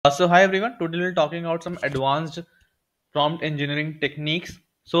So hi everyone, today we'll talking about some advanced prompt engineering techniques.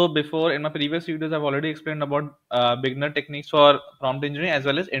 So before in my previous videos, I've already explained about beginner techniques for prompt engineering as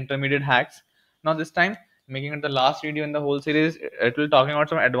well as intermediate hacks. Now this time, making it the last video in the whole series, it will talking about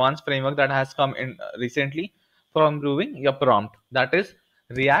some advanced framework that has come in recently for improving your prompt. That is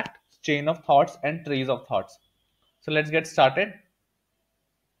React, chain of thoughts, and trees of thoughts. So let's get started.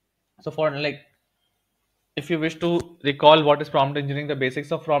 So for like if you wish to recall what is prompt engineering, the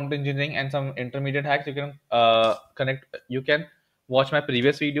basics of prompt engineering, and some intermediate hacks, you can connect. You can watch my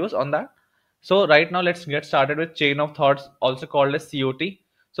previous videos on that. So right now, let's get started with chain of thoughts, also called as COT.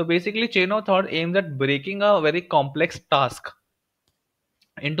 So basically, chain of thought aims at breaking a very complex task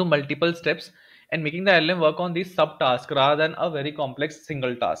into multiple steps and making the LLM work on these subtasks rather than a very complex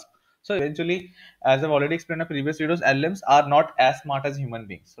single task. So eventually, as I've already explained in previous videos, LLMs are not as smart as human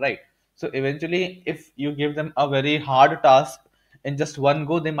beings, right? So eventually, if you give them a very hard task in just one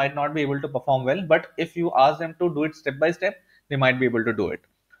go, they might not be able to perform well. But if you ask them to do it step by step, they might be able to do it.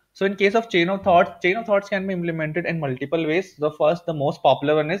 So in case of chain of thoughts can be implemented in multiple ways. The most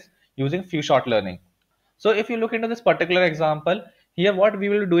popular one is using few shot learning. So if you look into this particular example, here what we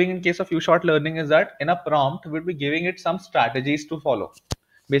will be doing in case of Fshot learning is that in a prompt, we'll be giving it some strategies to follow.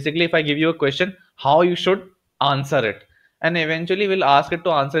 Basically, if I give you a question, how you should answer it. And eventually we'll ask it to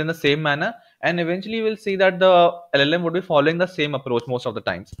answer in the same manner. And eventually we'll see that the LLM would be following the same approach most of the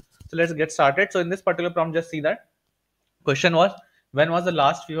times. So let's get started. So in this particular prompt, just see that question was, when was the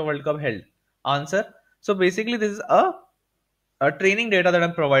last FIFA World Cup held? Answer. So basically this is a training data that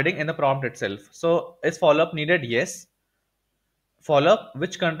I'm providing in the prompt itself. So is follow-up needed? Yes. Follow-up,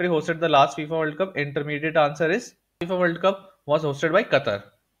 which country hosted the last FIFA World Cup? Intermediate answer is FIFA World Cup was hosted by Qatar.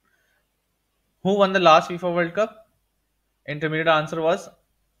 Who won the last FIFA World Cup? Intermediate answer was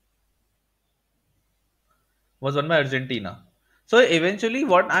won by Argentina. So eventually,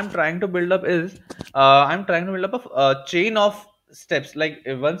 what I'm trying to build up is I'm trying to build up a chain of steps. Like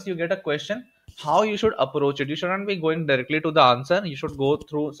once you get a question, how you should approach it. You shouldn't be going directly to the answer. You should go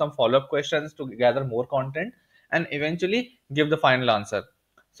through some follow-up questions to gather more content and eventually give the final answer.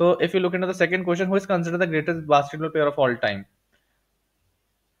 So if you look into the second question, who is considered the greatest basketball player of all time?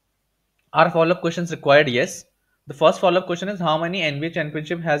 Are follow-up questions required? Yes. The first follow-up question is how many NBA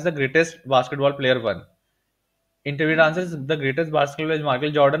championship has the greatest basketball player won? Intermediate answer is the greatest basketball player is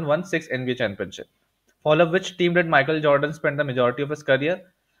Michael Jordan won 6 NBA championship. Follow up, which team did Michael Jordan spend the majority of his career?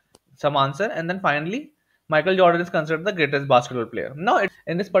 Some answer. And then finally, Michael Jordan is considered the greatest basketball player. Now,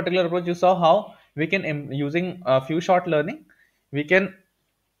 in this particular approach, you saw how we can, using a few short learning, we can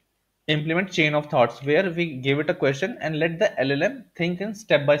implement chain of thoughts where we give it a question and let the LLM think in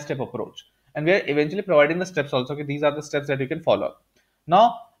step by step approach. And we are eventually providing the steps also. Okay, these are the steps that you can follow.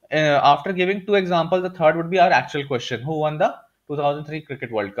 Now, after giving two examples, the third would be our actual question: who won the 2003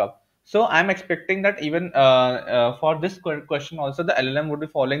 Cricket World Cup? So I'm expecting that even for this question also, the LLM would be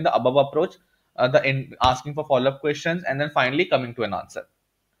following the above approach, asking for follow-up questions and then finally coming to an answer.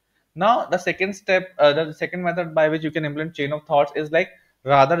 Now, the second step, the second method by which you can implement chain of thoughts is like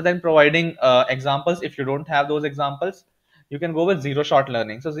rather than providing examples, if you don't have those examples, you can go with zero shot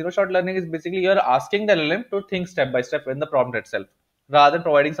learning. So, zero shot learning is basically you're asking the LLM to think step by step in the prompt itself rather than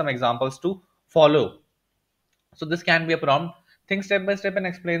providing some examples to follow. So, this can be a prompt. Think step by step and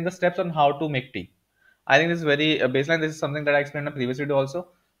explain the steps on how to make tea. I think this is very baseline. This is something that I explained in a previous video also.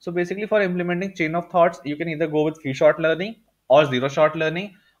 So basically, for implementing chain of thoughts, you can either go with few shot learning or zero shot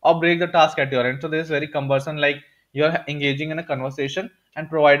learning or break the task at your end. So this is very cumbersome. Like you're engaging in a conversation and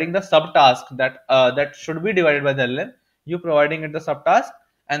providing the subtask that should be divided by the LLM. You providing it the subtask,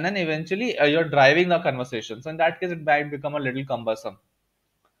 and then eventually you're driving the conversation. So in that case, it might become a little cumbersome.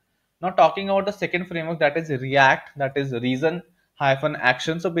 Now talking about the second framework, that is React, that is reason hyphen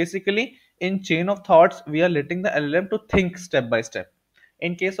action. So basically in chain of thoughts, we are letting the LLM to think step by step.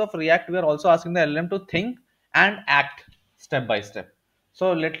 In case of React, we are also asking the LLM to think and act step by step.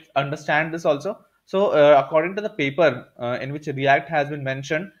 So let's understand this also. So according to the paper in which React has been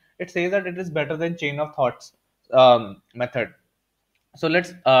mentioned, it says that it is better than chain of thoughts method. So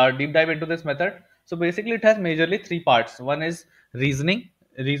let's deep dive into this method. So basically it has majorly three parts. One is reasoning,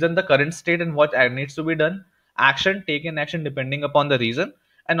 reason the current state and what needs to be done. Action, take an action depending upon the reason.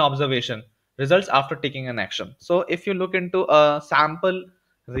 And observation, results after taking an action. So if you look into a sample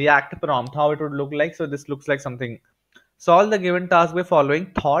React prompt, how it would look like. So this looks like something: solve the given task by following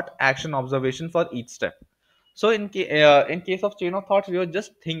thought, action, observation for each step. So in case of chain of thoughts, we were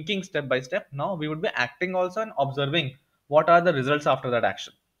just thinking step by step. Now we would be acting also and observing what are the results after that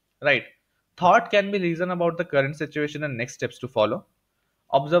action. Right? Thought can be reason about the current situation and next steps to follow.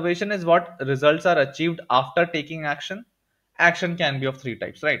 Observation is what results are achieved after taking action, action can be of three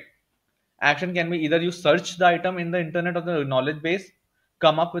types, right? Action can be either you search the item in the internet or the knowledge base,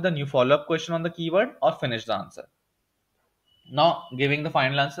 come up with a new follow-up question on the keyword, or finish the answer. Now, giving the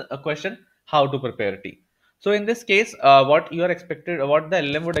final answer, a question, how to prepare tea. So in this case, what you are expected, what the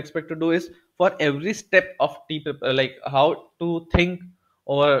LM would expect to do is for every step of tea, like how to think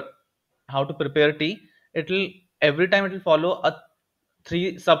or how to prepare tea, it will every time it will follow a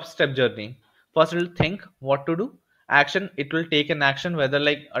three sub-step journey. First, it will think what to do. Action, it will take an action, whether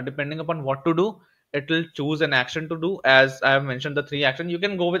like depending upon what to do, it will choose an action to do. As I have mentioned, the three action, you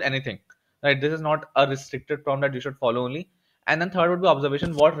can go with anything, right? This is not a restricted prompt that you should follow only. And then third would be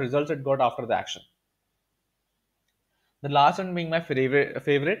observation, what results it got after the action. The last one being my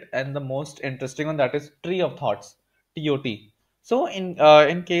favorite and the most interesting one, that is tree of thoughts, TOT. So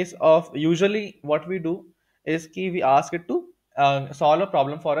in case of usually what we do is we ask it to solve a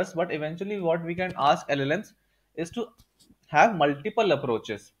problem for us, but eventually what we can ask LLMs is to have multiple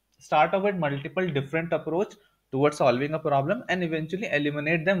approaches. Start off with multiple different approach towards solving a problem and eventually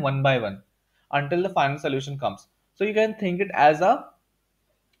eliminate them one by one until the final solution comes. So you can think it as a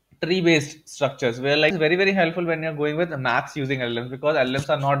tree based structures where like it's very helpful when you're going with maths using LLMs, because LLMs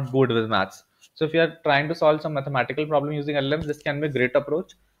are not good with maths. So if you're trying to solve some mathematical problem using LLMs, this can be a great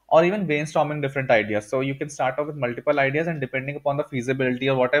approach, or even brainstorming different ideas. So you can start off with multiple ideas, and depending upon the feasibility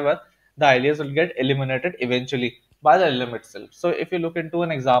or whatever, the ideas will get eliminated eventually by the LLM itself. So if you look into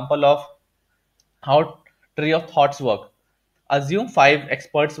an example of how tree of thoughts work, assume five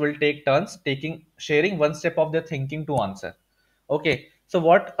experts will take turns taking sharing one step of their thinking to answer. Okay, so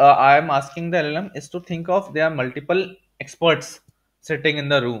what I am asking the LLM is to think of there are multiple experts sitting in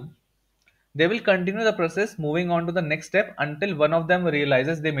the room. They will continue the process moving on to the next step until one of them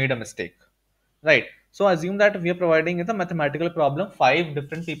realizes they made a mistake. Right. So assume that we are providing is a mathematical problem. Five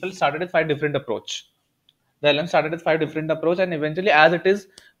different people started with five different approach. The LM started with five different approach, and eventually, as it is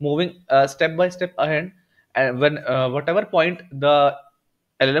moving step by step ahead, and when whatever point the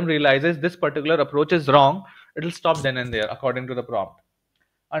LLM realizes this particular approach is wrong, it will stop then and there according to the prompt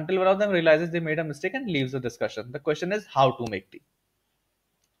until one of them realizes they made a mistake and leaves the discussion. The question is how to make tea.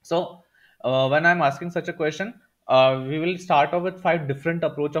 So when I'm asking such a question, we will start off with five different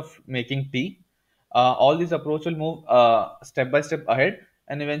approach of making tea. All these approach will move step by step ahead,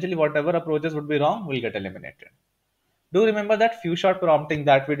 and eventually whatever approaches would be wrong will get eliminated. Do remember that Fshot prompting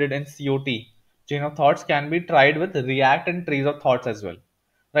that we did in COT, chain of thoughts, can be tried with React and trees of thoughts as well,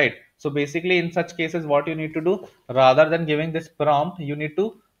 right? So basically, in such cases, what you need to do, rather than giving this prompt, you need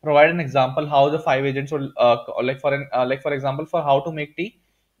to provide an example how the five agents will, like for example, for how to make tea,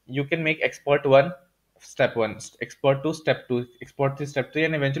 you can make expert one, step one, expert two, step two, expert three, step three,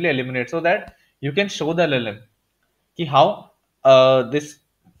 and eventually eliminate, so that you can show the LLM ki how this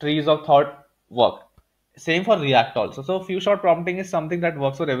trees of thought work. Same for React also. So few shot prompting is something that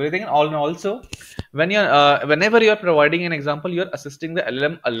works for everything. And also, when you're whenever you're providing an example, you're assisting the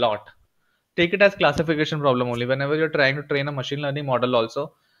LLM a lot. Take it as classification problem only. Whenever you're trying to train a machine learning model,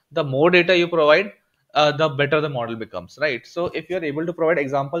 also the more data you provide, the better the model becomes, right? So if you're able to provide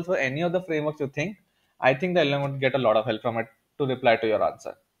examples for any of the frameworks you think, I think the LLM would get a lot of help from it to reply to your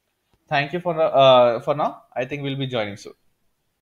answer. Thank you for now. I think we'll be joining soon.